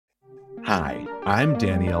Hi, I'm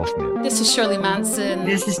Danny Elfman. This is Shirley Manson.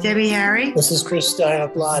 This is Debbie Harry. This is Chris Stein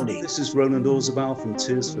of Blondie. This is Roland Orzabal from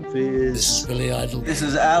Tears for Fears. This is Billy Idol. This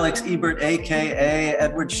is Alex Ebert, a.k.a.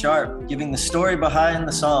 Edward Sharp, giving the story behind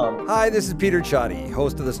the song. Hi, this is Peter Chotty,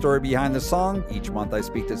 host of The Story Behind the Song. Each month I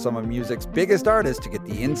speak to some of music's biggest artists to get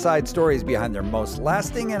the inside stories behind their most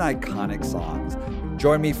lasting and iconic songs.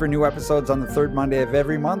 Join me for new episodes on the third Monday of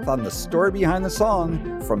every month on The Story Behind the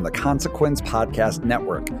Song from the Consequence Podcast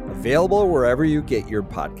Network, available wherever you get your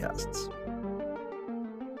podcasts.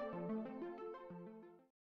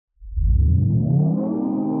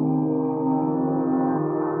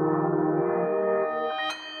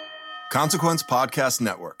 Consequence Podcast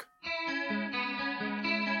Network.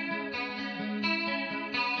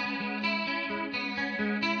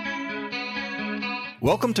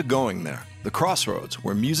 Welcome to Going There, the crossroads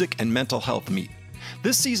where music and mental health meet.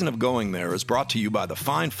 This season of Going There is brought to you by the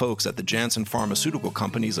fine folks at the Janssen Pharmaceutical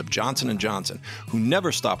Companies of Johnson & Johnson, who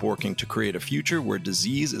never stop working to create a future where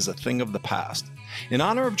disease is a thing of the past. In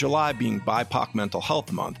honor of July being BIPOC Mental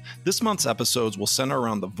Health Month, this month's episodes will center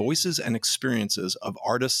around the voices and experiences of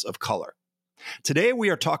artists of color. Today we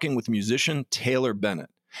are talking with musician Taylor Bennett.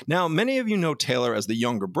 Now, many of you know Taylor as the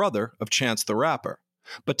younger brother of Chance the Rapper.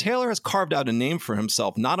 But Taylor has carved out a name for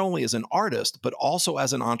himself not only as an artist, but also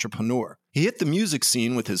as an entrepreneur. He hit the music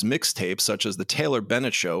scene with his mixtapes such as The Taylor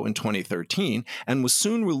Bennett Show in 2013, and was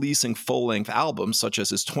soon releasing full-length albums such as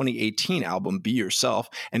his 2018 album Be Yourself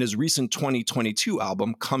and his recent 2022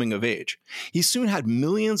 album Coming of Age. He soon had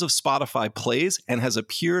millions of Spotify plays and has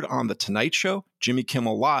appeared on The Tonight Show, Jimmy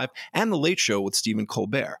Kimmel Live, and The Late Show with Stephen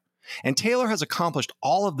Colbert. And Taylor has accomplished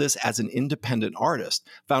all of this as an independent artist,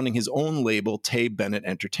 founding his own label, Tay Bennett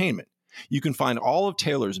Entertainment. You can find all of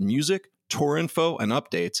Taylor's music, tour info, and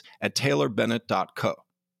updates at taylorbennett.co.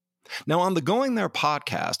 Now, on the Going There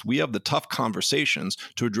podcast, we have the tough conversations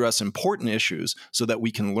to address important issues so that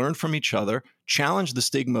we can learn from each other, challenge the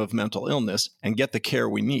stigma of mental illness, and get the care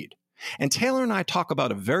we need. And Taylor and I talk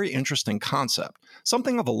about a very interesting concept,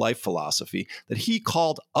 something of a life philosophy that he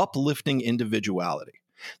called uplifting individuality.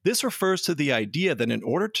 This refers to the idea that in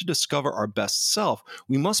order to discover our best self,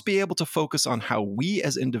 we must be able to focus on how we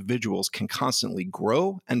as individuals can constantly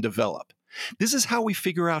grow and develop. This is how we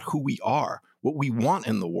figure out who we are, what we want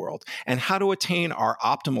in the world, and how to attain our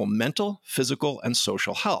optimal mental, physical, and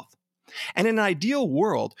social health. And in an ideal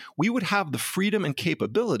world, we would have the freedom and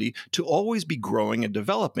capability to always be growing and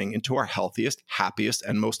developing into our healthiest, happiest,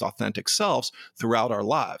 and most authentic selves throughout our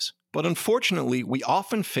lives. But unfortunately, we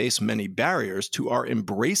often face many barriers to our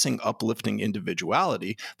embracing uplifting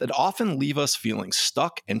individuality that often leave us feeling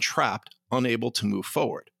stuck and trapped, unable to move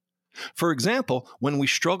forward. For example, when we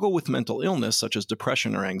struggle with mental illness such as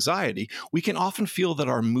depression or anxiety, we can often feel that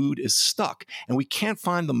our mood is stuck and we can't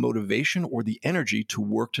find the motivation or the energy to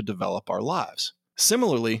work to develop our lives.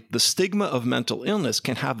 Similarly, the stigma of mental illness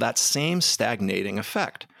can have that same stagnating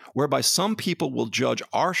effect, whereby some people will judge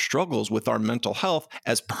our struggles with our mental health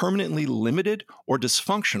as permanently limited or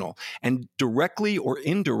dysfunctional and directly or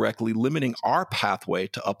indirectly limiting our pathway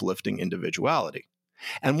to uplifting individuality.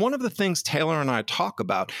 And one of the things Taylor and I talk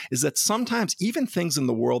about is that sometimes even things in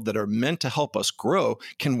the world that are meant to help us grow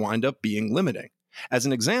can wind up being limiting. As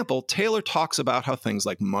an example, Taylor talks about how things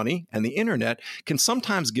like money and the internet can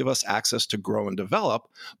sometimes give us access to grow and develop,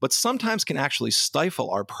 but sometimes can actually stifle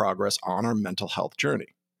our progress on our mental health journey.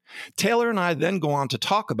 Taylor and I then go on to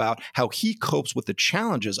talk about how he copes with the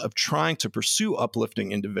challenges of trying to pursue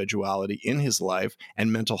uplifting individuality in his life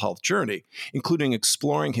and mental health journey, including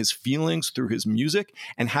exploring his feelings through his music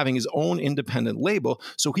and having his own independent label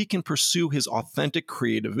so he can pursue his authentic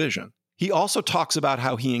creative vision. He also talks about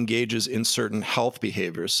how he engages in certain health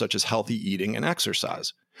behaviors such as healthy eating and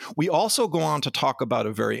exercise. We also go on to talk about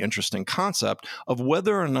a very interesting concept of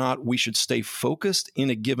whether or not we should stay focused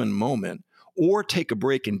in a given moment or take a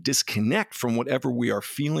break and disconnect from whatever we are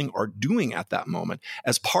feeling or doing at that moment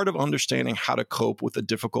as part of understanding how to cope with a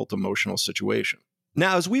difficult emotional situation.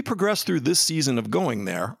 Now, as we progress through this season of Going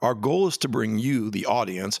There, our goal is to bring you, the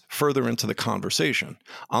audience, further into the conversation.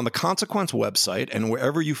 On the Consequence website and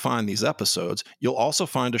wherever you find these episodes, you'll also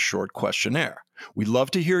find a short questionnaire. We'd love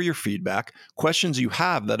to hear your feedback, questions you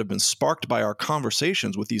have that have been sparked by our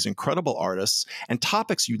conversations with these incredible artists, and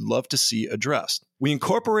topics you'd love to see addressed. We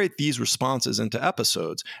incorporate these responses into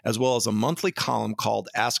episodes, as well as a monthly column called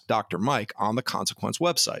Ask Dr. Mike on the Consequence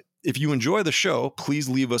website. If you enjoy the show, please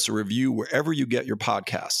leave us a review wherever you get your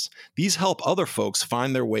podcasts. These help other folks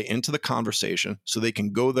find their way into the conversation so they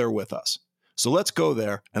can go there with us. So let's go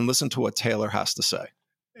there and listen to what Taylor has to say.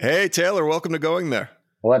 Hey, Taylor, welcome to Going There.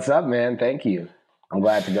 What's up, man? Thank you. I'm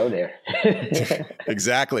glad to go there.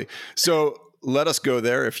 Exactly. So let us go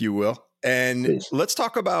there, if you will. And Please. let's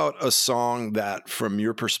talk about a song that, from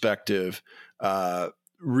your perspective,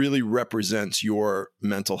 really represents your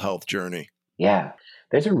mental health journey. Yeah.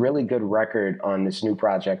 There's a really good record on this new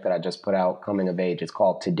project that I just put out, Coming of Age. It's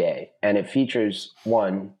called Today. And it features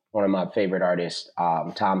one of my favorite artists,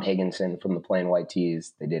 Tom Higginson from the Plain White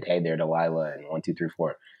T's. They did Hey There Delilah and 1, 2, 3,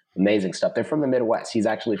 4. Amazing stuff. They're from the Midwest. He's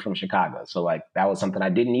actually from Chicago. So like that was something I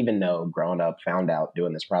didn't even know growing up, found out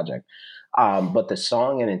doing this project. But the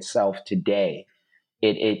song in itself, Today,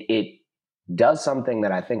 it does something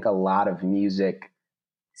that I think a lot of music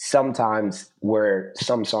sometimes, where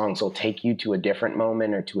some songs will take you to a different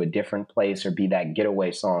moment or to a different place or be that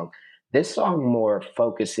getaway song. This song more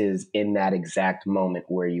focuses in that exact moment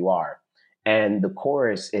where you are. And the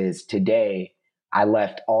chorus is, today, I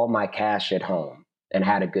left all my cash at home and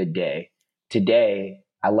had a good day. Today,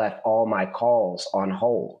 I left all my calls on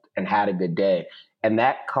hold and had a good day. And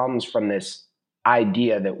that comes from this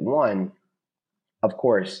idea that, one, of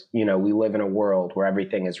course, we live in a world where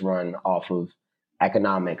everything is run off of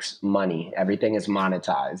economics, money, everything is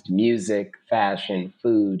monetized, music, fashion,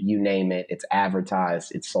 food, you name it, it's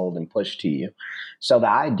advertised, it's sold and pushed to you. So the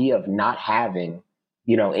idea of not having,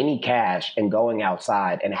 any cash and going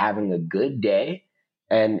outside and having a good day,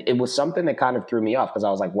 and it was something that kind of threw me off because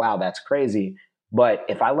I was like, wow, that's crazy. But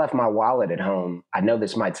if I left my wallet at home, I know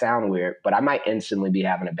this might sound weird, but I might instantly be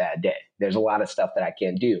having a bad day. There's a lot of stuff that I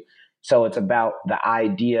can't do. So it's about the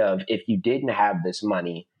idea of, if you didn't have this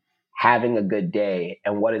money, having a good day,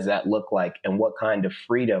 and what does that look like, and what kind of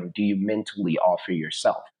freedom do you mentally offer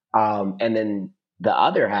yourself? And then the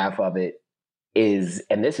other half of it is,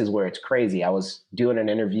 and this is where it's crazy. I was doing an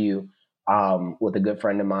interview with a good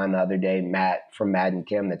friend of mine the other day, Matt from Mad and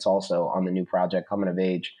Kim, that's also on the new project Coming of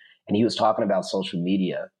Age, and he was talking about social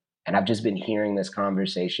media. And I've just been hearing this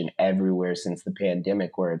conversation everywhere since the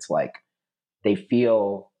pandemic, where it's like they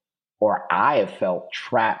feel, or I have felt,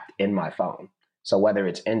 trapped in my phone. So whether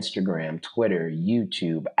it's Instagram, Twitter,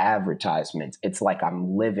 YouTube, advertisements, it's like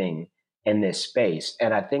I'm living in this space.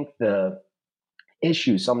 And I think the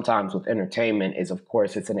issue sometimes with entertainment is, of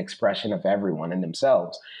course, it's an expression of everyone in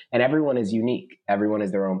themselves. And everyone is unique. Everyone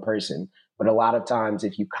is their own person. But a lot of times,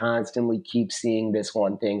 if you constantly keep seeing this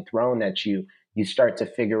one thing thrown at you, you start to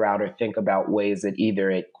figure out or think about ways that either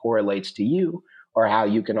it correlates to you or how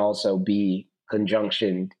you can also be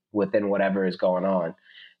conjunctioned within whatever is going on.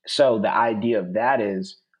 So the idea of that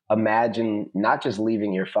is, imagine not just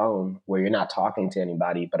leaving your phone where you're not talking to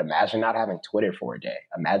anybody, but imagine not having Twitter for a day.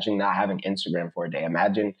 Imagine not having Instagram for a day.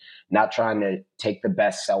 Imagine not trying to take the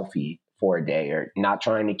best selfie for a day, or not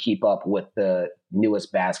trying to keep up with the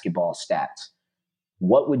newest basketball stats.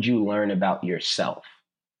 What would you learn about yourself?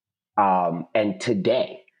 And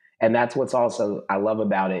today, and that's what's also I love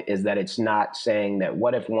about it, is that it's not saying that,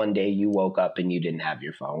 what if one day you woke up and you didn't have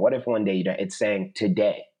your phone? What if one day you don't? It's saying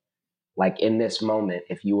today. Like in this moment,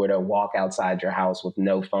 if you were to walk outside your house with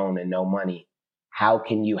no phone and no money, how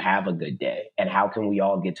can you have a good day? And how can we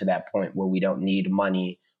all get to that point where we don't need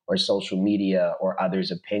money or social media or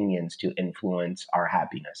others' opinions to influence our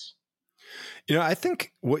happiness? I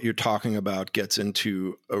think what you're talking about gets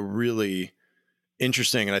into a really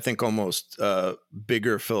interesting, and I think almost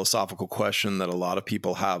bigger philosophical question that a lot of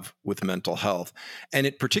people have with mental health. And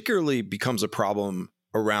it particularly becomes a problem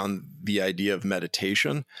around the idea of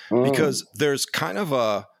meditation, because there's kind of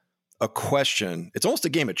a question. It's almost a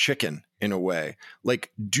game of chicken in a way.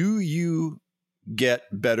 Like, do you get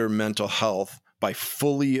better mental health by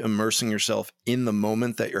fully immersing yourself in the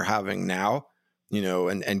moment that you're having now,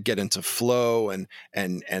 and get into flow and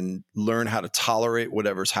learn how to tolerate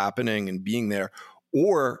whatever's happening and being there?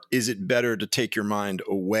 Or is it better to take your mind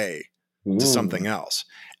away to something else?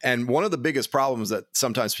 And one of the biggest problems that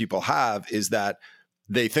sometimes people have is that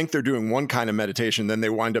they think they're doing one kind of meditation, then they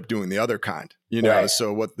wind up doing the other kind, Right.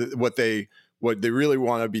 So what they really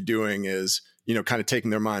want to be doing is, kind of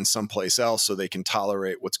taking their mind someplace else so they can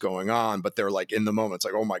tolerate what's going on. But they're like in the moment, it's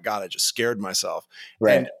like, oh my God, I just scared myself.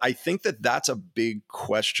 Right. And I think that that's a big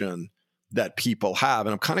question that people have.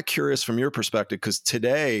 And I'm kind of curious from your perspective, because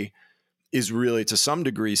today is really to some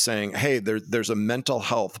degree saying, hey, there's a mental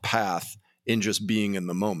health path in just being in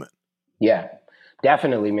the moment. Yeah.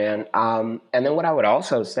 Definitely, man. And then what I would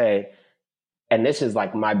also say, and this is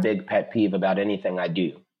like my big pet peeve about anything I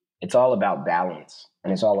do, it's all about balance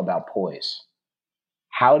and it's all about poise.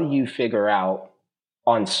 How do you figure out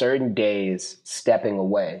on certain days stepping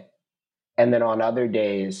away, and then on other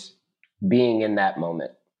days being in that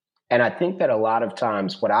moment? And I think that a lot of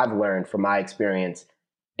times what I've learned from my experience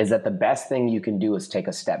is that the best thing you can do is take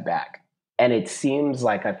a step back. And it seems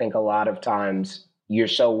like, I think a lot of times, you're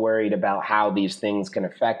so worried about how these things can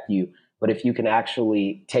affect you. But if you can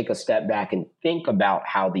actually take a step back and think about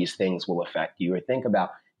how these things will affect you, or think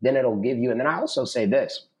about, then it'll give you. And then I also say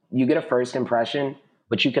this, you get a first impression,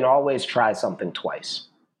 but you can always try something twice.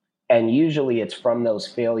 And usually it's from those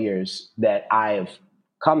failures that I've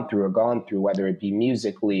come through or gone through, whether it be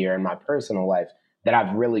musically or in my personal life, that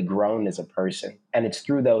I've really grown as a person. And it's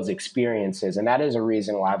through those experiences. And that is a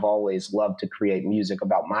reason why I've always loved to create music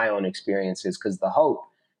about my own experiences, because the hope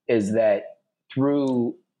is that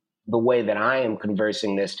through the way that I am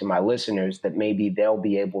conversing this to my listeners, that maybe they'll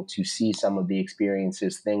be able to see some of the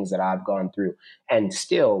experiences, things that I've gone through, and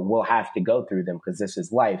still will have to go through them because this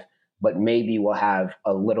is life, but maybe will have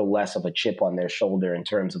a little less of a chip on their shoulder in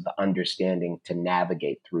terms of the understanding to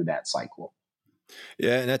navigate through that cycle.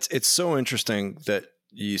 Yeah, and it's so interesting that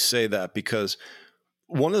you say that, because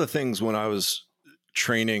one of the things when I was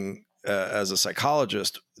training as a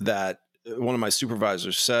psychologist that one of my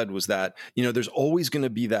supervisors said was that, there's always going to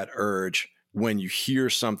be that urge when you hear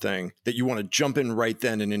something that you want to jump in right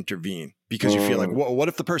then and intervene, because you feel like, what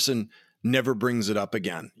if the person never brings it up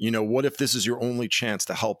again? What if this is your only chance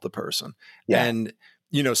to help the person? Yeah. And,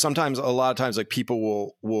 sometimes, a lot of times, like,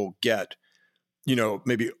 people will get,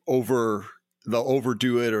 maybe they'll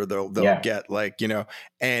overdo it, or they'll get like,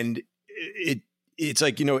 and it's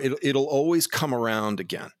like, it'll always come around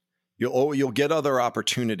again. You'll get other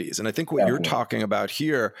opportunities. And I think what you're talking about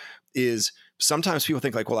here is sometimes people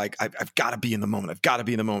think like, well, like I've got to be in the moment. I've got to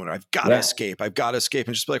be in the moment. I've got to escape. I've got to escape.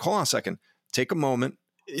 And just be like, hold on a second, take a moment.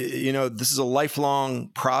 This is a lifelong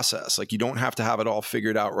process. Like, you don't have to have it all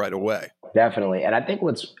figured out right away. Definitely. And I think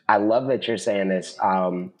I love that you're saying this.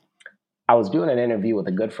 I was doing an interview with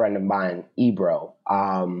a good friend of mine, Ebro,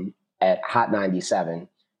 at Hot 97.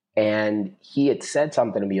 And he had said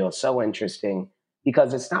something to me. It was so interesting,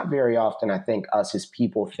 because it's not very often, I think, us as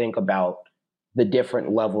people think about the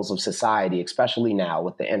different levels of society, especially now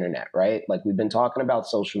with the internet, right? Like, we've been talking about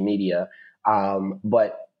social media,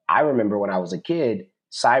 but I remember when I was a kid,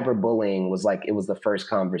 cyberbullying was like, it was the first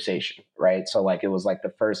conversation, right? So like, it was like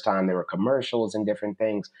the first time there were commercials and different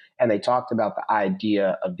things. And they talked about the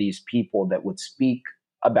idea of these people that would speak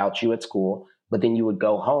about you at school, but then you would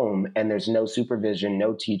go home and there's no supervision,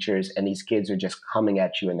 no teachers, and these kids are just coming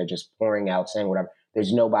at you and they're just pouring out, saying whatever.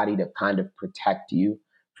 There's nobody to kind of protect you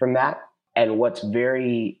from that. And what's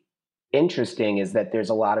very interesting is that there's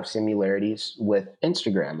a lot of similarities with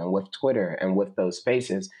Instagram and with Twitter and with those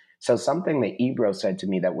spaces. So something that Ebro said to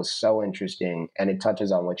me that was so interesting, and it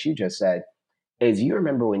touches on what you just said, is you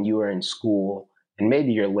remember when you were in school and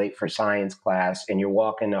maybe you're late for science class and you're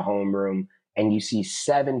walking the homeroom and you see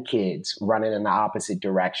 7 kids running in the opposite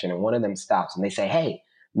direction, and one of them stops and they say, hey,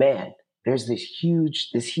 man, there's this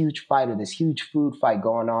huge fight, or this huge food fight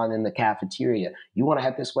going on in the cafeteria. You want to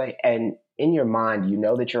head this way? And in your mind, you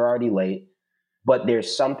know that you're already late, but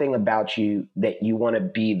there's something about you that you want to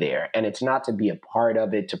be there. And it's not to be a part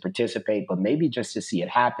of it, to participate, but maybe just to see it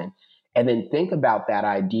happen. And then think about that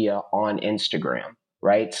idea on Instagram,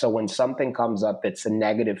 right? So when something comes up that's a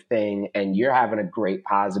negative thing and you're having a great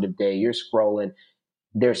positive day, you're scrolling,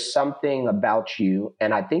 there's something about you.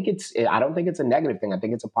 And I don't think it's a negative thing. I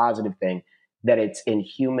think it's a positive thing, that it's in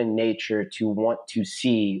human nature to want to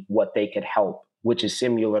see what they could help, which is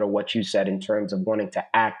similar to what you said in terms of wanting to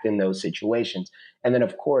act in those situations. And then,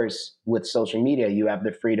 of course, with social media, you have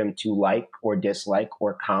the freedom to like or dislike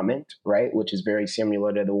or comment, right? Which is very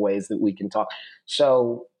similar to the ways that we can talk.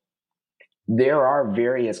 So there are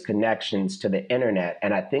various connections to the internet.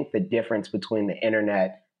 And I think the difference between the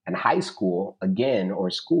internet and high school, again, or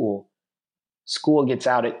school gets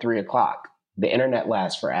out at 3:00. The internet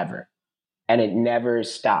lasts forever and it never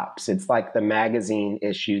stops. It's like the magazine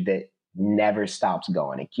issue that never stops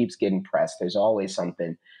going. It keeps getting pressed. There's always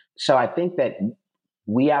something. So I think that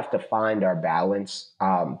we have to find our balance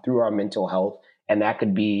through our mental health. And that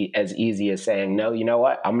could be as easy as saying, no, you know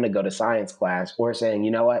what? I'm going to go to science class, or saying,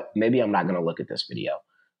 you know what? Maybe I'm not going to look at this video.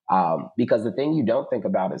 Because the thing you don't think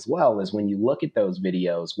about as well is when you look at those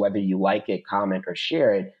videos, whether you like it, comment, or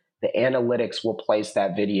share it, the analytics will place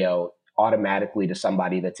that video automatically to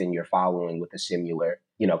somebody that's in your following with a similar,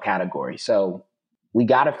 category. So we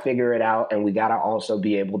got to figure it out, and we got to also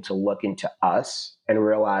be able to look into us and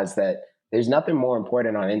realize that there's nothing more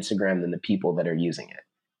important on Instagram than the people that are using it,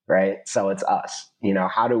 right? So it's us.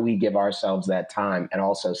 How do we give ourselves that time and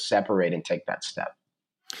also separate and take that step?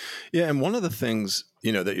 Yeah. And one of the things,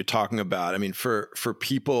 that you're talking about, I mean, for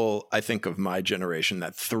people, I think of my generation,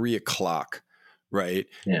 that 3:00, right?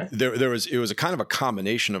 Yeah. It was a kind of a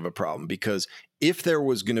combination of a problem, because if there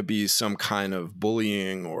was going to be some kind of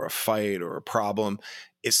bullying or a fight or a problem,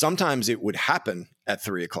 sometimes it would happen at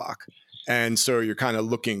 3:00. And so you're kind of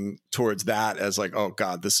looking towards that as like, oh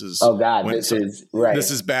God, this is right.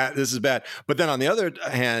 This is bad. This is bad. But then on the other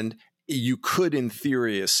hand, you could in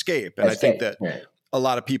theory escape. And I think that a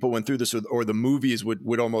lot of people went through this, or the movies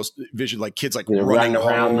would almost vision like kids like running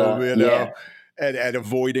around home, and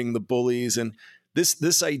avoiding the bullies. And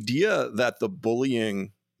this idea that the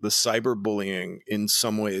bullying, the cyberbullying in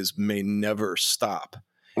some ways may never stop.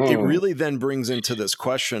 It really then brings into this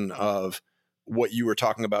question of what you were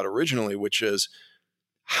talking about originally, which is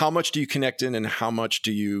how much do you connect in and how much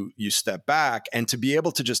do you step back, and to be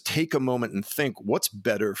able to just take a moment and think, what's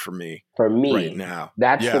better for me right now?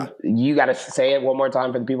 You got to say it one more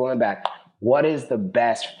time for the people in the back. What is the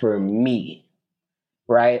best for me?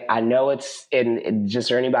 Right. I know it's just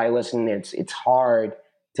for anybody listening, it's hard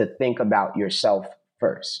to think about yourself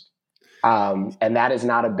first. And that is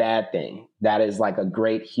not a bad thing. That is like a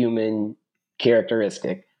great human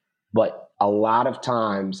characteristic. But a lot of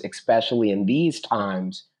times, especially in these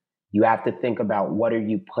times, you have to think about what are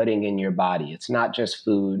you putting in your body. It's not just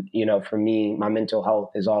food. You know, for me, my mental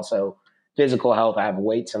health is also physical health. I have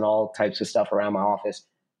weights and all types of stuff around my office.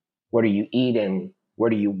 What are you eating?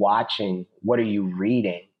 What are you watching? What are you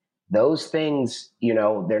reading? Those things, you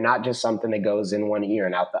know, they're not just something that goes in one ear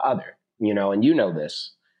and out the other, you know, and you know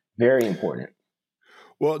this. Very important.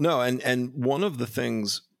 Well, no, and one of the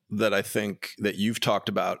things that I think that you've talked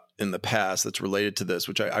about in the past that's related to this,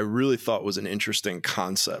 which I really thought was an interesting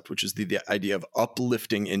concept, which is the idea of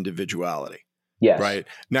uplifting individuality. Yes. Right.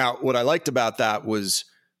 Now, what I liked about that was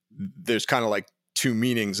there's kind of like two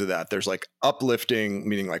meanings of that. There's like uplifting,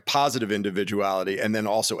 meaning like positive individuality, and then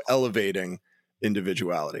also elevating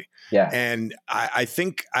individuality. Yeah. And I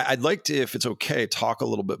think I'd like to, if it's okay, talk a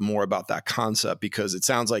little bit more about that concept, because it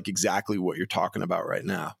sounds like exactly what you're talking about right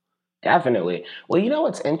now. Definitely. Well, you know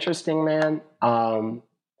what's interesting, man?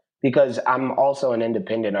 Because I'm also an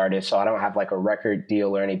independent artist, so I don't have like a record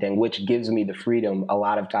deal or anything, which gives me the freedom a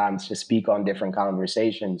lot of times to speak on different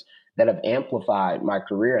conversations that have amplified my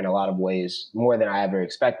career in a lot of ways more than I ever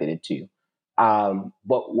expected it to.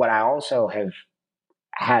 But what I also have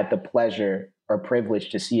had the pleasure or privilege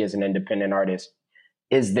to see as an independent artist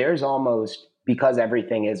is there's almost, because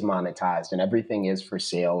everything is monetized and everything is for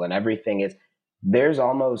sale and there's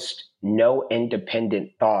almost no independent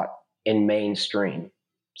thought in mainstream.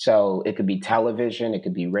 So it could be television, it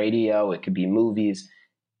could be radio, it could be movies.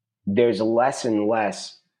 There's less and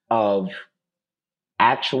less of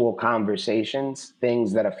actual conversations,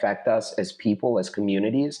 things that affect us as people, as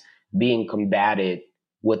communities, being combated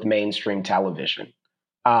with mainstream television.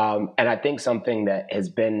 And I think something that has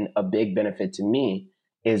been a big benefit to me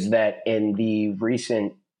is that in the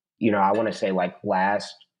recent, I want to say like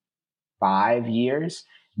last 5 years,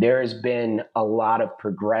 there has been a lot of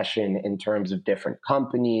progression in terms of different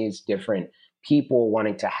companies, different people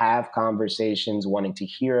wanting to have conversations, wanting to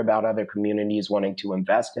hear about other communities, wanting to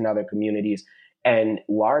invest in other communities. And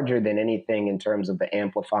larger than anything in terms of the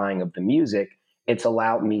amplifying of the music, it's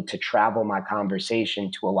allowed me to travel my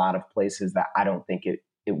conversation to a lot of places that I don't think it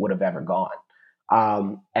would have ever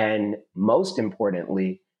gone. And most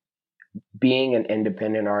importantly, being an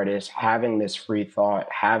independent artist, having this free thought,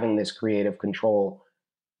 having this creative control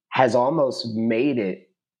has almost made it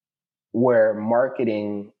where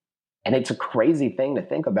marketing, and it's a crazy thing to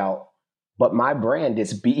think about, but my brand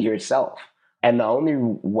is be yourself. And the only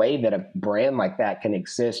way that a brand like that can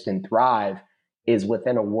exist and thrive is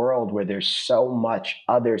within a world where there's so much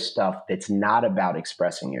other stuff that's not about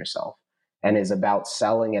expressing yourself and is about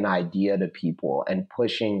selling an idea to people and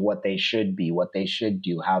pushing what they should be, what they should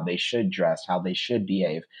do, how they should dress, how they should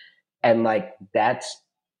behave. And like, that's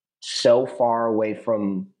so far away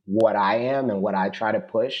from what I am and what I try to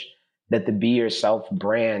push that the Be Yourself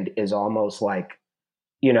brand is almost like,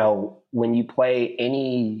 when you play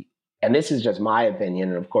any, and this is just my opinion,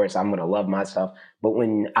 and of course I'm going to love my stuff, but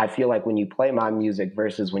I feel like when you play my music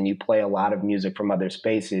versus when you play a lot of music from other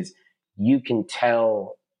spaces, you can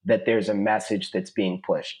tell that there's a message that's being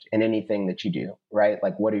pushed in anything that you do, right?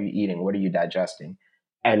 Like, what are you eating? What are you digesting?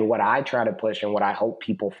 And what I try to push and what I hope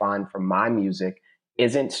people find from my music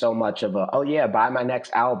isn't so much of oh yeah, buy my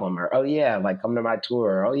next album, or oh yeah, like come to my tour,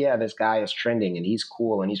 or oh yeah, this guy is trending and he's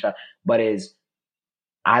cool and but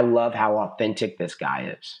I love how authentic this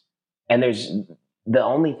guy is. And there's the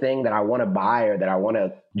only thing that I want to buy or that I want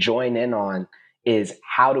to join in on is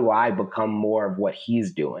how do I become more of what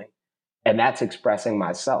he's doing? And that's expressing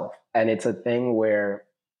myself. And it's a thing where,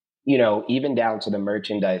 even down to the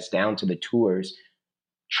merchandise, down to the tours,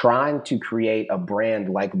 trying to create a brand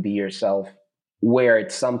like Be Yourself, where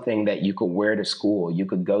it's something that you could wear to school, you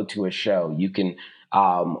could go to a show, you can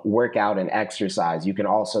work out and exercise, you can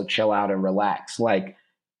also chill out and relax. Like,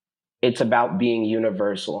 it's about being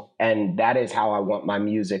universal. And that is how I want my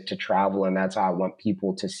music to travel. And that's how I want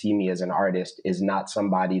people to see me as an artist, is not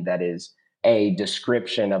somebody that is a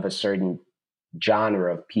description of a certain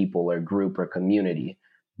genre of people or group or community,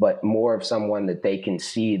 but more of someone that they can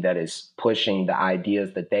see that is pushing the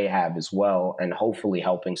ideas that they have as well, and hopefully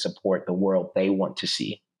helping support the world they want to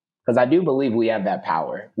see. Because I do believe we have that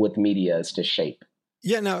power with media is to shape.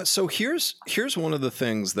 Yeah. Now, so here's one of the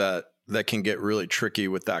things that can get really tricky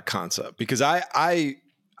with that concept, because I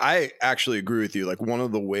actually agree with you. Like, one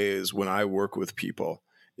of the ways when I work with people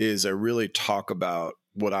is I really talk about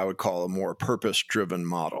what I would call a more purpose-driven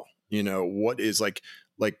model. You know, what is like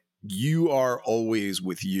you are always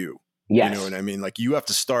with you. Yes. You know what I mean? Like, you have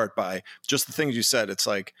to start by just the things you said. It's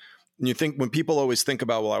like, you think when people always think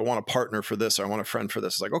about, well, I want a partner for this, or I want a friend for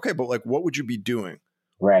this. It's like, okay, but like, what would you be doing?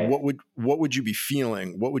 Right. What would you be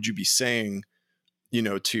feeling? What would you be saying, you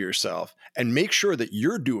know, to yourself? And make sure that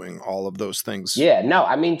you're doing all of those things. Yeah, no,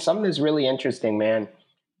 I mean, something that's really interesting, man.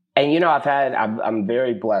 And, you know, I'm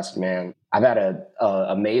very blessed, man. I've had a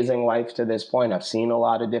amazing life to this point. I've seen a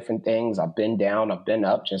lot of different things. I've been down, I've been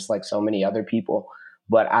up, just like so many other people.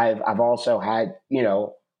 But I've also had, you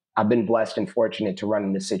know, I've been blessed and fortunate to run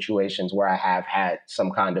into situations where I have had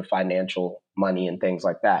some kind of financial money and things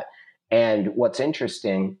like that. And what's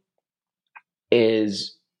interesting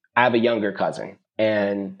is I have a younger cousin,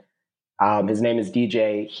 and his name is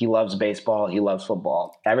DJ. He loves baseball. He loves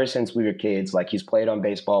football. Ever since we were kids, like, he's played on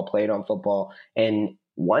baseball, played on football. And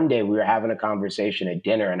one day we were having a conversation at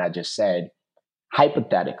dinner, and I just said,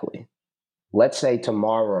 hypothetically, let's say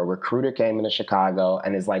tomorrow a recruiter came into Chicago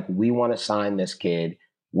and is like, we want to sign this kid.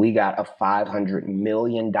 We got a $500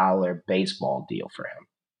 million baseball deal for him.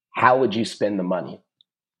 How would you spend the money?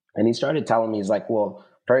 And he started telling me, he's like, well,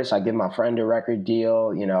 first I give my friend a record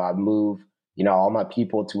deal. You know, I move, you know, all my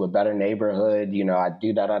people to a better neighborhood. You know, I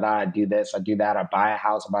do I do this, I do that. I buy a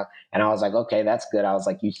house. And I was like, okay, that's good. I was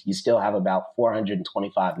like, you still have about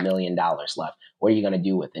 $425 million left. What are you going to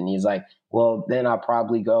do with it? And he's like, well, then I'll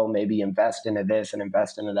probably go maybe invest into this and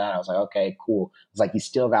invest into that. I was like, okay, cool. I was like, you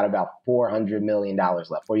still got about $400 million left.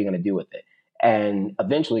 What are you going to do with it? And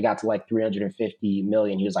eventually got to like 350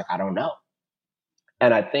 million. He was like, I don't know.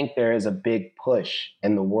 And I think there is a big push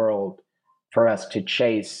in the world for us to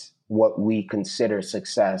chase what we consider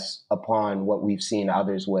success upon what we've seen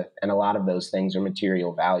others with. And a lot of those things are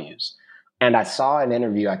material values. And I saw an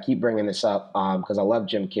interview, I keep bringing this up because I love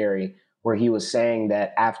Jim Carrey, where he was saying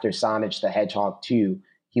that after Sonic the Hedgehog 2,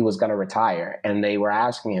 he was going to retire. And they were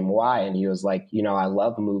asking him why. And he was like, you know, I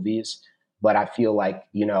love movies, but I feel like,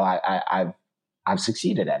 you know, I've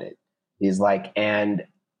succeeded at it. He's like, and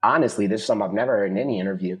honestly, this is something I've never heard in any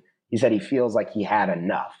interview. He said he feels like he had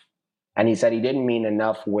enough. And he said he didn't mean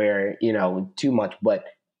enough where, you know, too much, but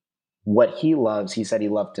what he loves, he said he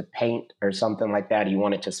loved to paint or something like that. He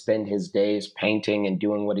wanted to spend his days painting and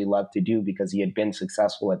doing what he loved to do because he had been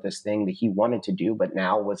successful at this thing that he wanted to do, but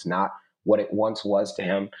now was not what it once was to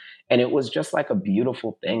him. And it was just like a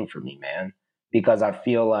beautiful thing for me, man, because I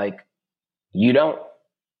feel like you don't,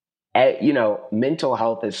 you know, mental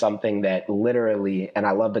health is something that literally, and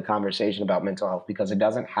I love the conversation about mental health because it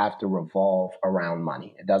doesn't have to revolve around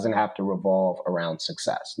money. It doesn't have to revolve around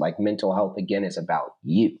success. Like, mental health, again, is about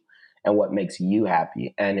you and what makes you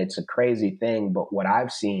happy. And it's a crazy thing. But what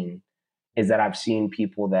I've seen is that I've seen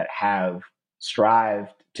people that have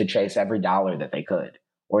strived to chase every dollar that they could,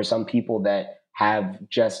 or some people that have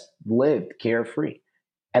just lived carefree.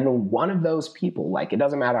 And one of those people, like, it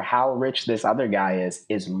doesn't matter how rich this other guy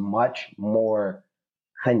is much more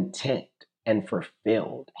content and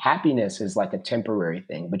fulfilled. Happiness is like a temporary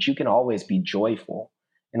thing, but you can always be joyful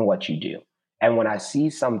in what you do. And when I see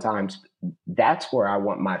sometimes, that's where I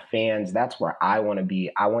want my fans, that's where I want to be.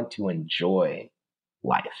 I want to enjoy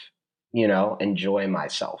life, you know, enjoy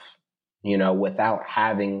myself, you know, without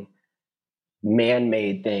having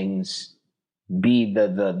man-made things be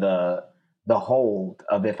the hold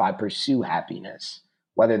of if I pursue happiness,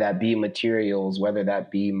 whether that be materials, whether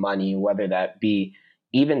that be money, whether that be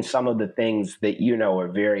even some of the things that, you know, are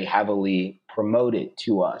very heavily promoted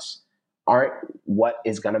to us aren't what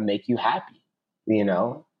is going to make you happy. You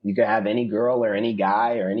know, you could have any girl or any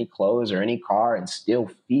guy or any clothes or any car and still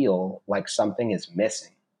feel like something is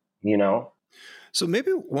missing, you know? So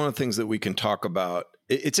maybe one of the things that we can talk about,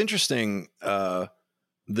 it's interesting, the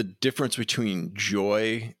difference between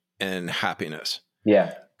joy and happiness.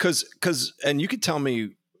 Yeah. Cause, and you could tell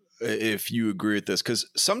me if you agree with this, because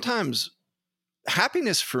sometimes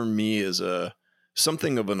happiness for me is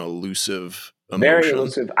something of an elusive emotion. Very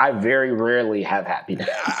elusive. I very rarely have happiness.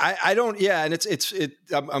 I don't. Yeah. And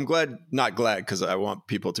I'm not glad because I want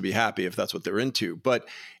people to be happy if that's what they're into. But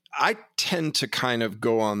I tend to kind of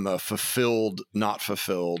go on the fulfilled, not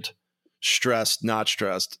fulfilled, stressed, not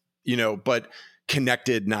stressed, but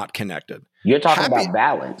connected, not connected. You're talking about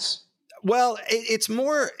balance. Well, it's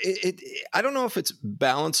more, I don't know if it's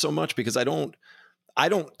balance so much, because I don't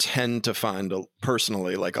tend to find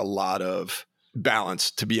personally like a lot of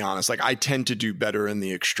balance, to be honest. Like I tend to do better in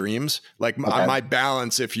the extremes. Like my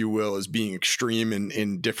balance, if you will, is being extreme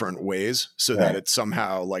in different ways, so that it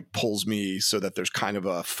somehow like pulls me so that there's kind of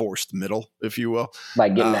a forced middle, if you will.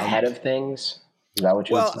 Like getting ahead of things. Is that what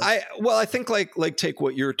you're saying? I think like take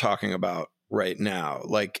what you're talking about right now,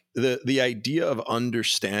 like the idea of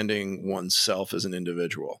understanding oneself as an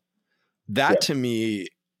individual. That to me,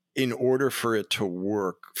 in order for it to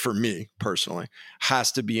work for me personally,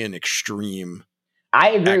 has to be an extreme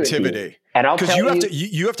activity. With you. And I'll tell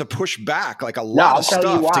you have to push back like a lot of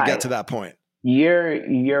stuff to get to that point.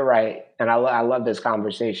 You're right. And I love this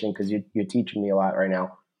conversation because you're teaching me a lot right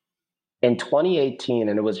now. In 2018,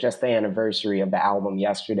 and it was just the anniversary of the album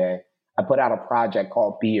yesterday, I put out a project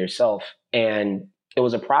called Be Yourself. And it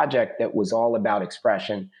was a project that was all about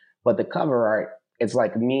expression. But the cover art, it's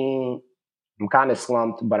like me. I'm kind of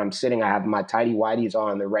slumped, but I'm sitting. I have my tidy whities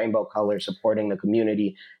on, the rainbow color, supporting the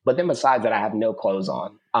community. But then besides that, I have no clothes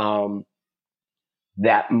on.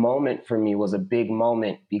 That moment for me was a big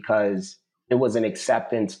moment because it was an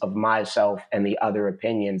acceptance of myself and the other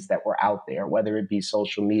opinions that were out there, whether it be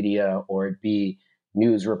social media or it be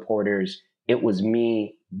news reporters. It was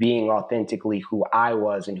me being authentically who I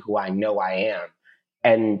was and who I know I am.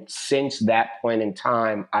 And since that point in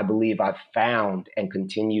time, I believe I've found and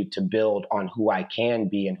continued to build on who I can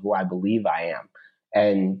be and who I believe I am.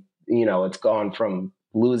 And, it's gone from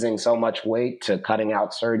losing so much weight to cutting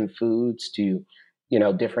out certain foods to,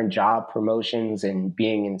 different job promotions and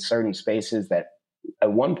being in certain spaces that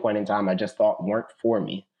at one point in time I just thought weren't for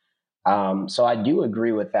me. So I do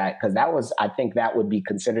agree with that, because I think that would be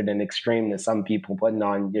considered an extreme to some people, putting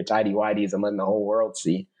on your tidy whities and letting the whole world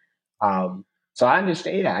see. So I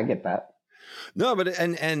understand. Yeah, I get that. No, but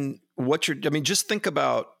and just think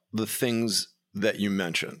about the things that you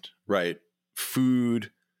mentioned, right?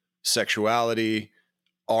 Food, sexuality,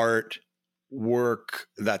 art, work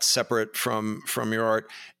that's separate from your art.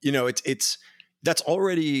 That's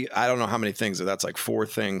already, I don't know how many things, that's like 4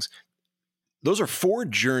 things. Those are 4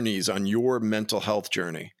 journeys on your mental health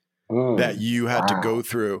journey that you had to go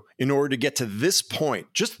through in order to get to this point,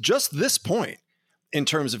 just this point, in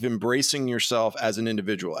terms of embracing yourself as an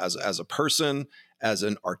individual, as a person, as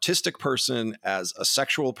an artistic person, as a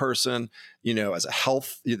sexual person, as a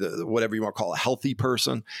health, whatever you want to call a healthy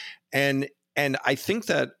person. And I think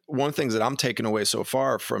that one of the things that I'm taking away so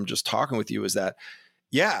far from just talking with you is that,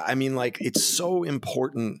 it's so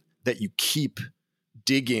important that you keep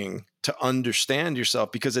digging to understand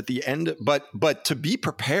yourself, because at the end, but to be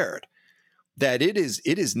prepared that it is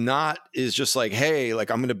just like, hey, like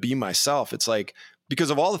I'm going to be myself. It's like, because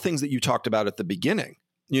of all the things that you talked about at the beginning,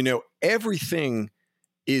 everything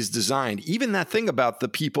is designed. Even that thing about the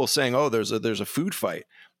people saying, oh, there's a food fight.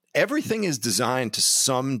 Everything is designed to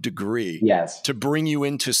some degree to bring you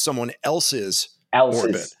into someone else's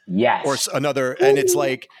orbit. Yes. Or another. And it's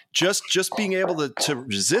like, just being able to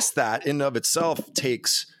resist that in and of itself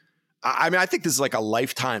takes, I think this is like a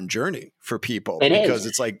lifetime journey for people. Because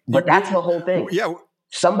it's like, but that's the whole thing. Yeah.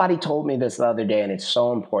 Somebody told me this the other day, and it's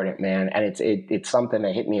so important, man. And it's something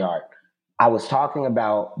that hit me hard. I was talking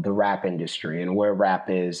about the rap industry and where rap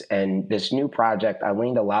is, and this new project, I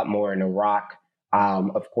leaned a lot more into rock.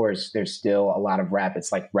 Of course, there's still a lot of rap.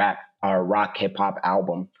 It's like rap or rock hip hop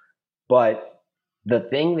album. But the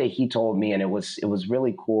thing that he told me, and it was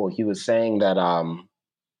really cool. He was saying that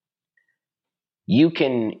you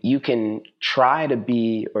can try to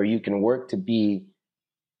be, or you can work to be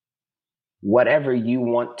whatever you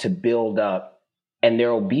want to build up. And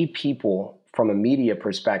there will be people from a media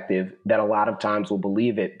perspective that a lot of times will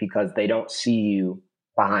believe it because they don't see you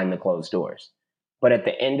behind the closed doors. But at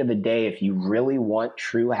the end of the day, if you really want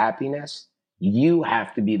true happiness, you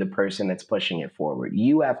have to be the person that's pushing it forward.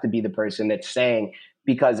 You have to be the person that's saying,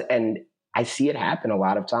 and I see it happen a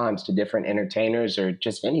lot of times to different entertainers or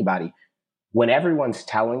just anybody. When everyone's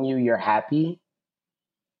telling you you're happy,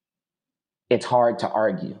 it's hard to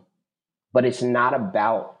argue. But it's not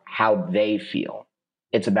about how they feel.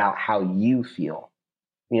 It's about how you feel.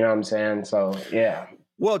 You know what I'm saying? So, yeah.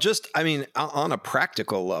 Well, on a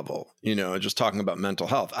practical level, just talking about mental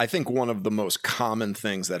health, I think one of the most common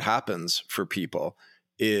things that happens for people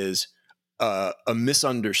is a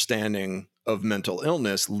misunderstanding of mental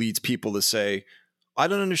illness leads people to say, I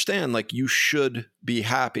don't understand. Like, you should be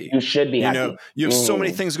happy. You should be happy. You know, you have so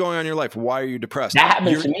many things going on in your life. Why are you depressed? That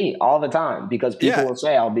happens to me all the time, because people will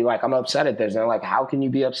say, I'll be like, I'm upset at this. And they're like, how can you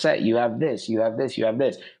be upset? You have this, you have this, you have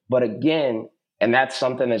this. But again, and that's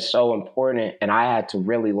something that's so important. And I had to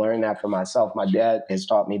really learn that for myself. My dad has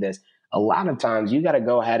taught me this. A lot of times you got to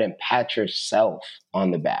go ahead and pat yourself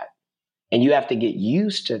on the back. And you have to get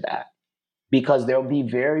used to that, because there'll be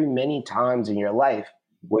very many times in your life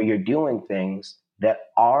where you're doing things that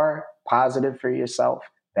are positive for yourself,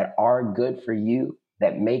 that are good for you,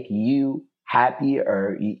 that make you happy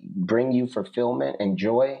or bring you fulfillment and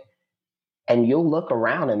joy. And you'll look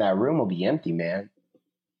around and that room will be empty, man.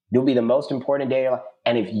 It'll be the most important day of your life.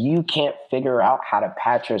 And if you can't figure out how to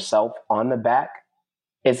pat yourself on the back,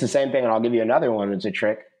 it's the same thing. And I'll give you another one. It's a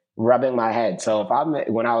trick: rubbing my head. So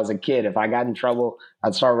when I was a kid, if I got in trouble,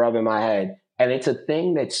 I'd start rubbing my head. And it's a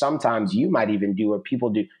thing that sometimes you might even do or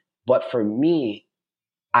people do. But for me,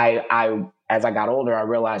 I as I got older, I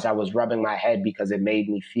realized I was rubbing my head because it made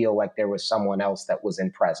me feel like there was someone else that was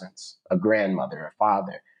in presence, a grandmother, a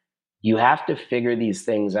father. You have to figure these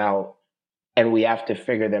things out, and we have to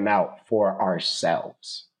figure them out for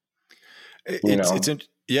ourselves.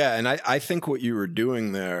 Yeah. And I think what you were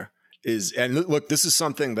doing there is, and look, this is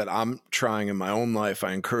something that I'm trying in my own life.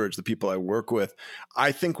 I encourage the people I work with.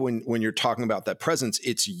 I think when you're talking about that presence,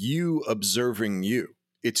 it's you observing you.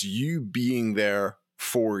 It's you being there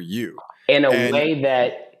for you. In a way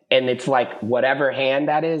that, and it's like whatever hand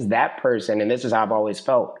that is, that person, and this is how I've always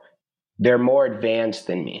felt, they're more advanced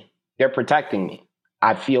than me. They're protecting me.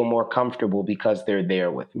 I feel more comfortable because they're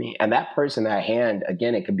there with me. And that person, that hand,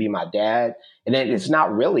 again, it could be my dad. And then it's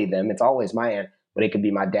not really them. It's always my hand. But it could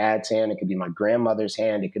be my dad's hand. It could be my grandmother's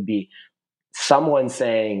hand. It could be someone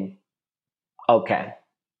saying, okay,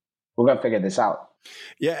 we're going to figure this out.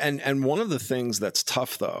 Yeah. And one of the things that's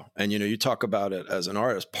tough, though, and, you talk about it as an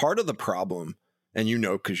artist, part of the problem, and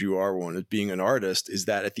because you are one, of being an artist, is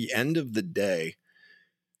that at the end of the day,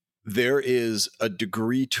 there is a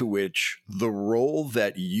degree to which the role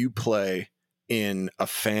that you play in a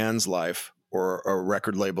fan's life or a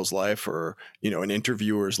record label's life or, an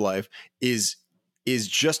interviewer's life is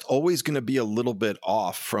just always going to be a little bit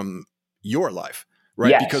off from your life.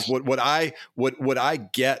 Right. Yes. Because what I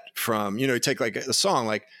get from, take like a song,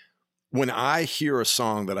 like when I hear a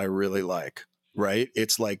song that I really like, right,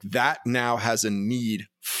 it's like that now has a need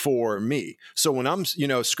for me. So when I'm,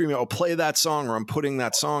 screaming, oh, play that song, or I'm putting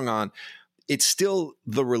that song on, it's still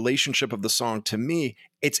the relationship of the song to me.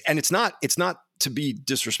 It's not to be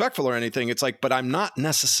disrespectful or anything. It's like, but I'm not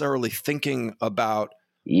necessarily thinking about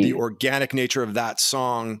the organic nature of that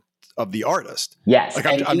song, of the artist. Yes. Like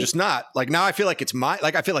I'm just not, like, now I feel like it's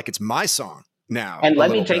my song now. And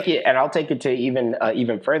let me take it, and I'll take it to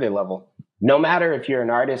even further level. No matter if you're an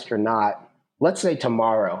artist or not, let's say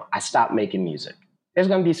tomorrow I stop making music. There's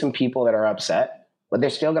going to be some people that are upset, but they're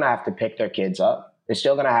still going to have to pick their kids up. They're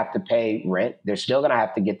still going to have to pay rent. They're still going to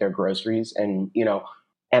have to get their groceries. And,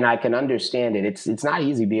 and I can understand it. It's not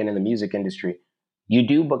easy being in the music industry. You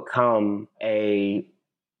do become a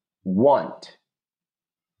want.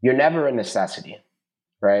 You're never a necessity,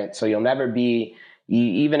 right? So you'll never be,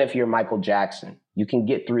 even if you're Michael Jackson, you can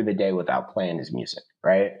get through the day without playing his music,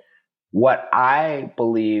 right? What I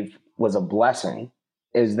believe was a blessing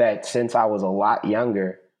is that since I was a lot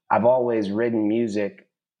younger, I've always written music,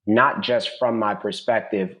 not just from my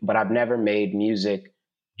perspective, but I've never made music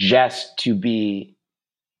just to be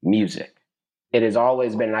music. It has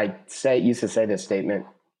always been, used to say this statement,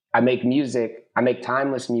 I make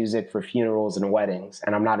timeless music for funerals and weddings,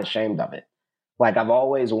 and I'm not ashamed of it. Like, I've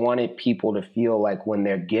always wanted people to feel like when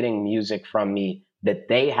they're getting music from me, that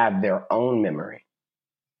they have their own memory.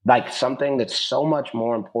 Like something that's so much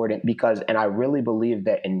more important and I really believe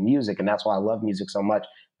that in music, and that's why I love music so much,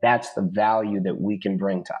 that's the value that we can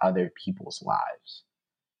bring to other people's lives.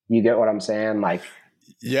 You get what I'm saying? Like,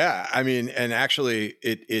 yeah, I mean, and actually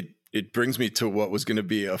it brings me to what was going to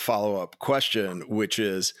be a follow-up question, which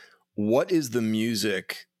is, what is the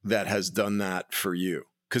music that has done that for you?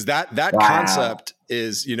 Because that wow. concept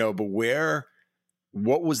is, but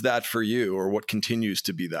what was that for you, or what continues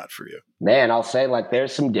to be that for you? Man, I'll say, like,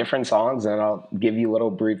 there's some different songs, and I'll give you little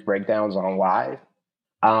brief breakdowns on why.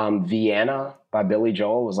 Vienna by Billy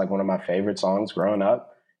Joel was like one of my favorite songs growing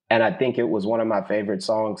up. And I think it was one of my favorite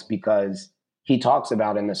songs because he talks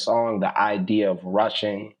about in the song the idea of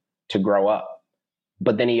rushing to grow up.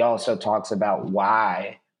 But then he also talks about,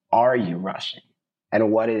 why are you rushing?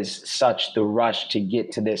 And what is such the rush to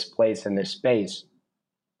get to this place and this space?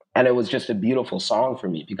 And it was just a beautiful song for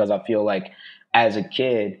me because I feel like as a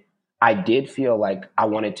kid, I did feel like I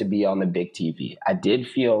wanted to be on the big TV. I did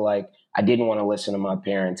feel like I didn't want to listen to my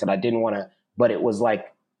parents, and I didn't want to, but it was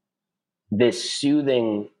like this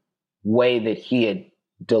soothing way that he had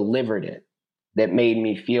delivered it that made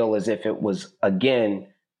me feel as if it was, again,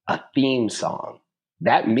 a theme song.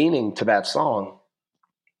 That meaning to that song,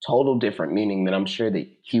 total different meaning than I'm sure that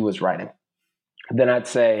he was writing. Then I'd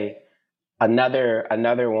say another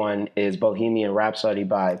one is Bohemian Rhapsody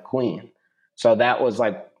by Queen. So that was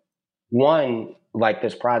like one, like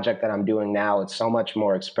this project that I'm doing now, it's so much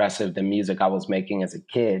more expressive than music I was making as a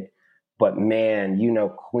kid. But man, you know,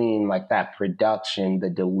 Queen, like that production, the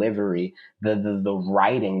delivery, the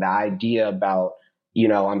writing, the idea about, you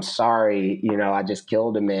know, I'm sorry, you know, I just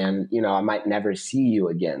killed a man, you know, I might never see you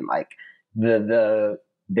again. Like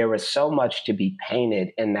there was so much to be painted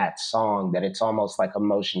in that song that it's almost like a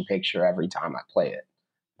motion picture every time I play it.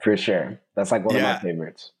 For sure. That's like one of my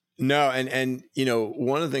favorites. No, and you know,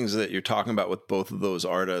 one of the things that you're talking about with both of those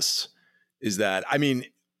artists is that, I mean,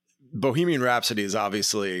 Bohemian Rhapsody is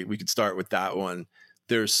obviously, we could start with that one.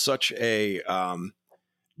 There's such a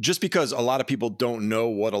just because a lot of people don't know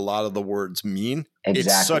what a lot of the words mean.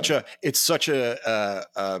 Exactly. It's such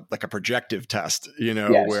a like a projective test, you know,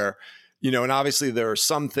 Yes. where, you know, and obviously there are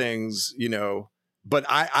some things, you know, but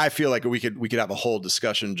I feel like we could have a whole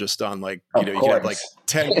discussion just on like, you know, you could have like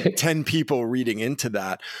 10 people reading into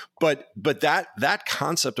that, but that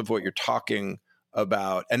concept of what you're talking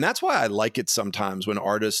about, and that's why I like it sometimes when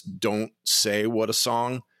artists don't say what a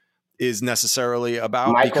song is necessarily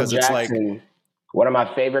about, because Jackson, it's like, one of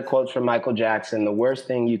my favorite quotes from Michael Jackson, the worst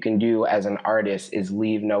thing you can do as an artist is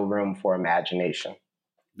leave no room for imagination.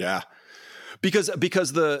 Yeah. Because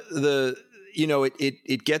the you know,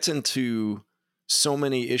 it gets into so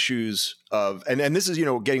many issues of, and this is, you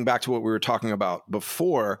know, getting back to what we were talking about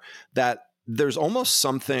before, that there's almost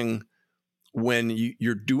something when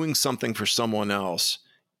you're doing something for someone else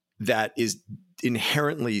that is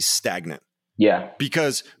inherently stagnant. Yeah.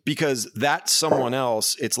 Because that someone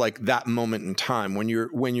else, it's like that moment in time when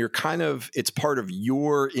you're kind of, it's part of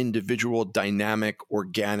your individual dynamic,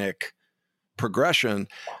 organic progression.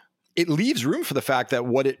 It leaves room for the fact that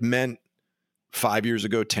what it meant 5 years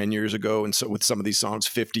ago, 10 years ago, and so with some of these songs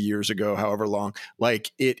 50 years ago, however long,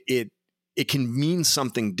 like it can mean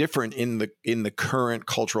something different in the current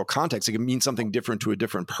cultural context. It can mean something different to a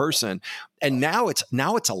different person. And now it's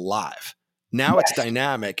alive. Now It's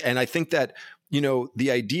dynamic. And I think that, you know,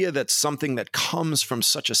 the idea that something that comes from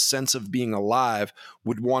such a sense of being alive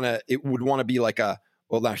would want to be like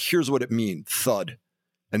well, now here's what it means, thud.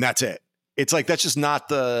 And that's it. It's like, that's just not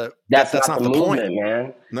that's not the movement, point,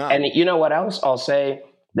 man. No. And you know what else I'll say?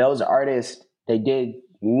 Those artists, they did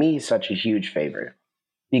me such a huge favor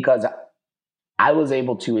because I was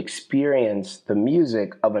able to experience the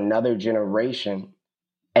music of another generation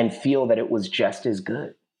and feel that it was just as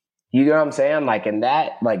good. You know what I'm saying? Like, and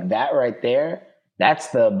that right there, that's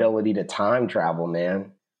the ability to time travel,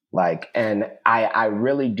 man. Like, and I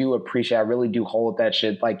really do appreciate, I really do hold that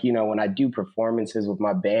shit. Like, you know, when I do performances with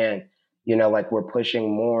my band, you know, like we're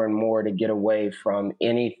pushing more and more to get away from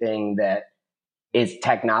anything that is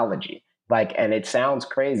technology. Like, and it sounds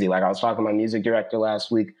crazy. Like I was talking to my music director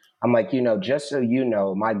last week. I'm like, you know, just so you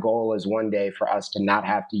know, my goal is one day for us to not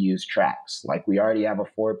have to use tracks. Like we already have a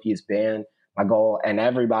 4-piece band. My goal, and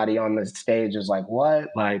everybody on the stage is like, what?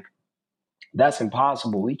 Like, that's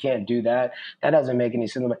impossible. We can't do that. That doesn't make any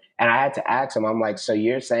sense. And I had to ask him, I'm like, so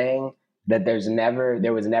you're saying that there was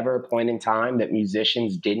never a point in time that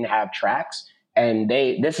musicians didn't have tracks? And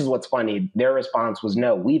this is what's funny. Their response was,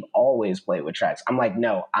 no, we've always played with tracks. I'm like,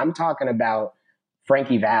 no, I'm talking about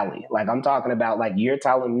Frankie Valli. Like, I'm talking about, like, you're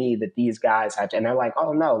telling me that these guys have to, and they're like,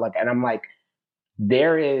 oh no. Like, and I'm like,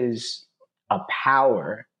 there is a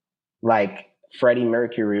power, like Freddie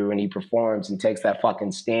Mercury when he performs and takes that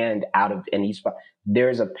fucking stand out of, and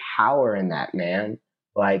there's a power in that, man.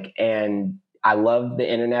 Like, and I love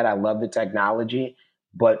the internet. I love the technology,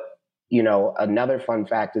 but you know, another fun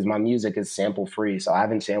fact is my music is sample free. So I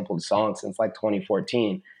haven't sampled a song since like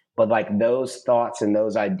 2014, but like those thoughts and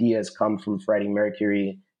those ideas come from Freddie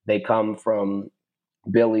Mercury. They come from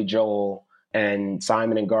Billy Joel and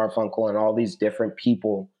Simon and Garfunkel and all these different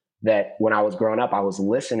people that when I was growing up, I was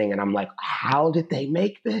listening and I'm like, how did they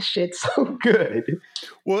make this shit so good?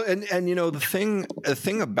 Well, and you know, the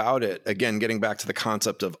thing about it, again, getting back to the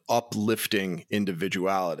concept of uplifting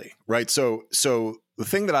individuality, right? So the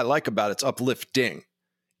thing that I like about it's uplifting.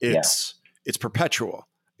 It's perpetual.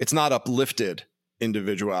 It's not uplifted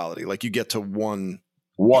individuality. Like you get to one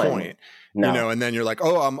point, you know, and then you're like,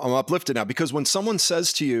 oh, I'm uplifted now. Because when someone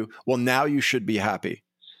says to you, well, now you should be happy.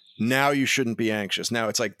 Now you shouldn't be anxious. Now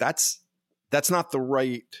it's like, that's not the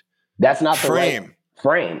right That's not frame. the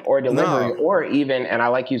frame or delivery, or even, and I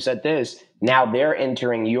like you said this, now they're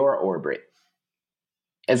entering your orbit.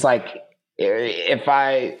 It's like, if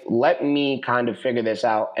I let me kind of figure this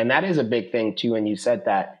out, and that is a big thing too, and you said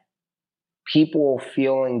that, people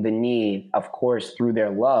feeling the need, of course, through their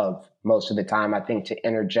love, most of the time, I think, to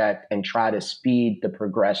interject and try to speed the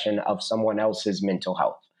progression of someone else's mental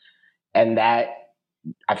health. And that,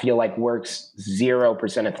 I feel like, works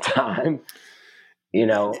 0% of the time, you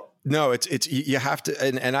know? No, it's you have to,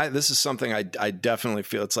 and this is something I definitely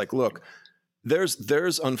feel. It's like, look,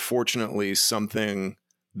 there's unfortunately something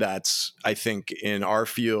that's, I think, in our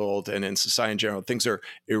field and in society in general, things are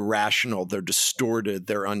irrational, they're distorted,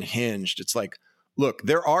 they're unhinged. It's like, look,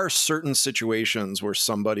 there are certain situations where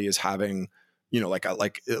somebody is having, you know, like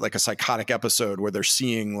a psychotic episode where they're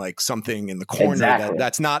seeing like something in the corner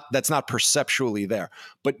that's not perceptually there.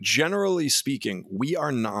 But generally speaking, we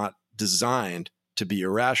are not designed to be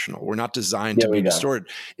irrational. We're not designed to be distorted.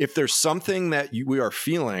 If there's something that we are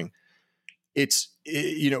feeling,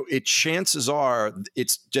 chances are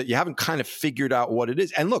you haven't kind of figured out what it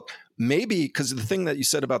is. And look, maybe because of the thing that you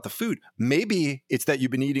said about the food, maybe it's that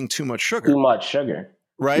you've been eating too much sugar.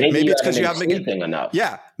 Right? Maybe it's because you haven't been sleeping enough.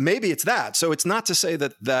 Yeah, maybe it's that. So it's not to say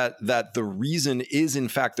that the reason is in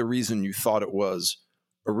fact the reason you thought it was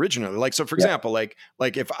originally. Like, so for example, like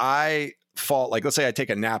if I fall, like let's say I take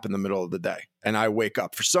a nap in the middle of the day and I wake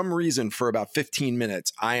up for some reason for about 15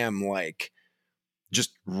 minutes, I am like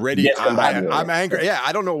just ready. I'm angry. Yeah,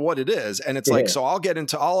 I don't know what it is. And it's like, so I'll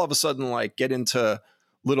all of a sudden like get into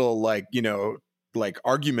little like, you know, like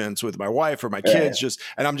arguments with my wife or my kids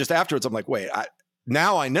and I'm just afterwards, I'm like, wait,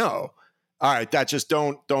 now I know. All right, that just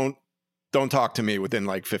don't talk to me within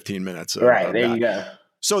like 15 minutes. Right, there you go.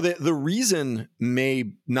 So the reason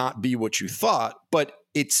may not be what you thought, but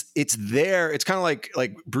it's there. It's kind of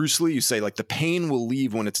like Bruce Lee, you say, like the pain will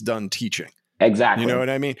leave when it's done teaching. Exactly. You know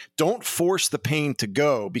what I mean? Don't force the pain to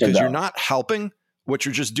go because you're not helping. What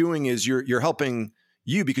you're just doing is you're helping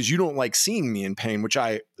you because you don't like seeing me in pain, which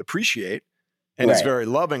I appreciate. And it's very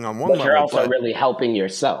loving on one level. But you're also really helping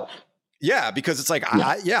yourself. Yeah, because it's like,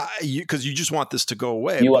 because you just want this to go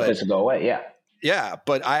away. You want this to go away, yeah. Yeah,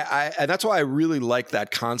 but and that's why I really like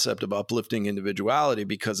that concept of uplifting individuality,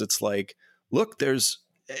 because it's like, look, there's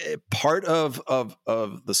part of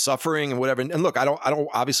the suffering and whatever. And look, I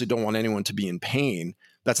obviously don't want anyone to be in pain.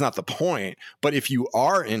 That's not the point. But if you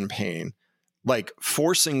are in pain, like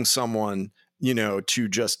forcing someone, you know, to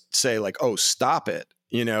just say like, oh, stop it,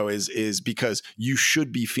 you know, is because you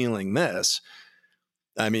should be feeling this.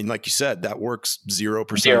 I mean, like you said, that works 0%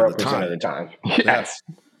 of the time. Yes.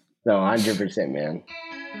 No, 100%, man.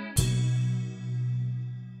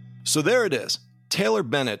 So there it is. Taylor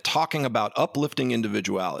Bennett talking about uplifting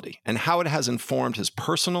individuality and how it has informed his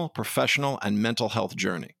personal, professional, and mental health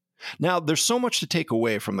journey. Now, there's so much to take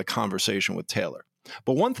away from the conversation with Taylor.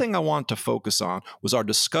 But one thing I want to focus on was our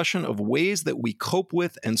discussion of ways that we cope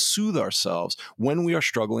with and soothe ourselves when we are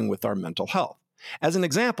struggling with our mental health. As an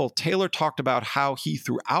example, Taylor talked about how he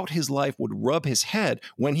throughout his life would rub his head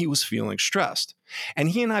when he was feeling stressed. And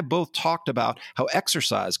he and I both talked about how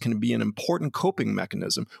exercise can be an important coping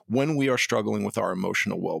mechanism when we are struggling with our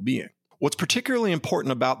emotional well-being. What's particularly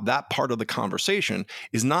important about that part of the conversation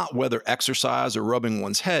is not whether exercise or rubbing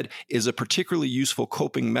one's head is a particularly useful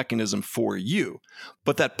coping mechanism for you,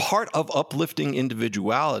 but that part of uplifting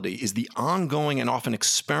individuality is the ongoing and often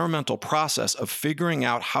experimental process of figuring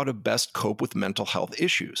out how to best cope with mental health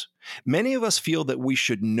issues. Many of us feel that we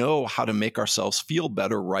should know how to make ourselves feel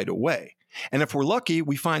better right away. And if we're lucky,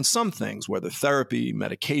 we find some things, whether therapy,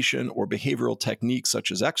 medication, or behavioral techniques such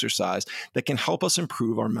as exercise, that can help us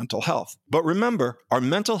improve our mental health. But remember, our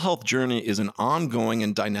mental health journey is an ongoing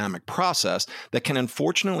and dynamic process that can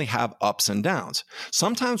unfortunately have ups and downs.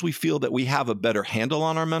 Sometimes we feel that we have a better handle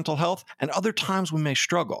on our mental health, and other times we may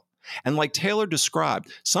struggle. And like Taylor described,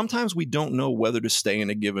 sometimes we don't know whether to stay in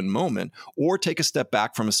a given moment or take a step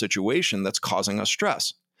back from a situation that's causing us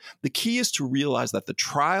stress. The key is to realize that the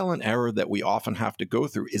trial and error that we often have to go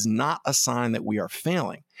through is not a sign that we are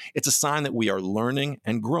failing. It's a sign that we are learning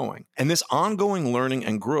and growing. And this ongoing learning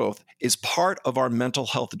and growth is part of our mental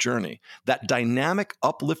health journey, that dynamic,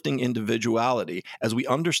 uplifting individuality as we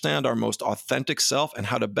understand our most authentic self and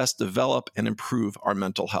how to best develop and improve our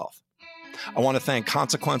mental health. I want to thank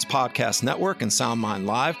Consequence Podcast Network and SoundMind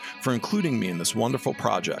Live for including me in this wonderful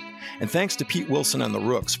project. And thanks to Pete Wilson and the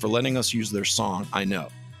Rooks for letting us use their song, I Know.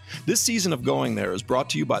 This season of Going There is brought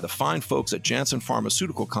to you by the fine folks at Janssen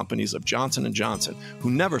Pharmaceutical Companies of Johnson & Johnson,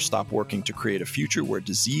 who never stop working to create a future where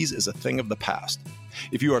disease is a thing of the past.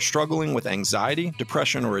 If you are struggling with anxiety,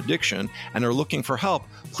 depression, or addiction and are looking for help,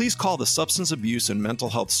 please call the Substance Abuse and Mental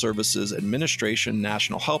Health Services Administration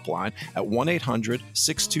National Helpline at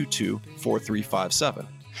 1-800-622-4357.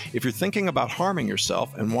 If you're thinking about harming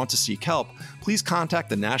yourself and want to seek help, please contact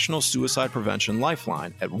the National Suicide Prevention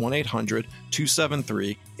Lifeline at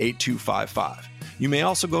 1-800-273-8255. You may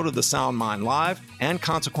also go to the Sound Mind Live and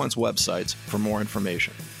Consequence websites for more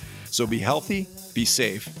information. So be healthy, be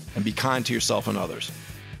safe, and be kind to yourself and others.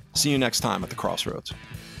 See you next time at the Crossroads.